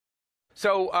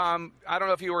So I don't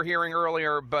know if you were hearing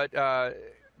earlier, but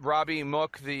Robbie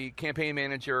Mook, the campaign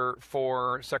manager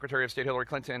for Secretary of State Hillary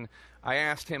Clinton, I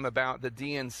asked him about the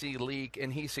DNC leak,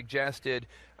 and he suggested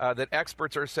that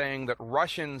experts are saying that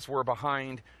Russians were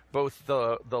behind both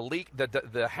the leak,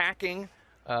 the hacking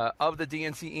of the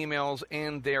DNC emails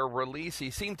and their release. He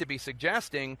seemed to be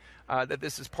suggesting that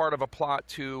this is part of a plot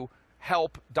to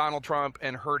help Donald Trump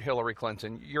and hurt Hillary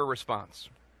Clinton. Your response?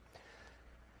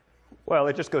 Well,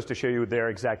 it just goes to show you their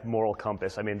exact moral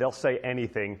compass. I mean, they'll say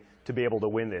anything to be able to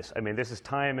win this. I mean, this is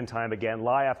time and time again,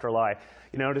 lie after lie.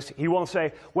 You notice he won't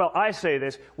say, well, I say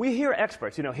this. We hear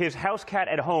experts. You know, his house cat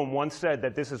at home once said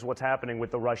that this is what's happening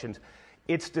with the Russians.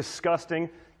 It's disgusting.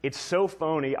 It's so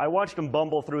phony. I watched him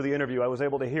bumble through the interview. I was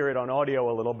able to hear it on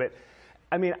audio a little bit.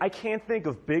 I mean, I can't think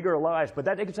of bigger lies, but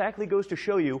that exactly goes to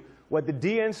show you what the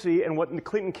DNC and what the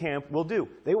Clinton camp will do.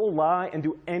 They will lie and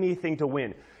do anything to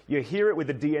win. You hear it with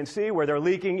the DNC, where they're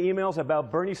leaking emails about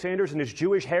Bernie Sanders and his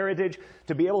Jewish heritage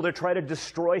to be able to try to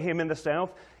destroy him in the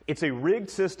South. It's a rigged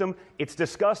system. It's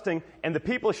disgusting, and the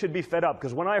people should be fed up,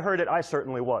 because when I heard it, I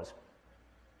certainly was.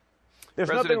 There's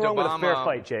nothing wrong with a fair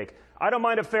fight, Jake. I don't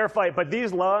mind a fair fight, but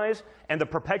these lies and the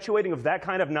perpetuating of that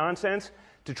kind of nonsense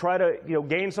to try to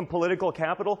gain some political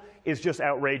capital is just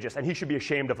outrageous, and he should be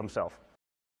ashamed of himself.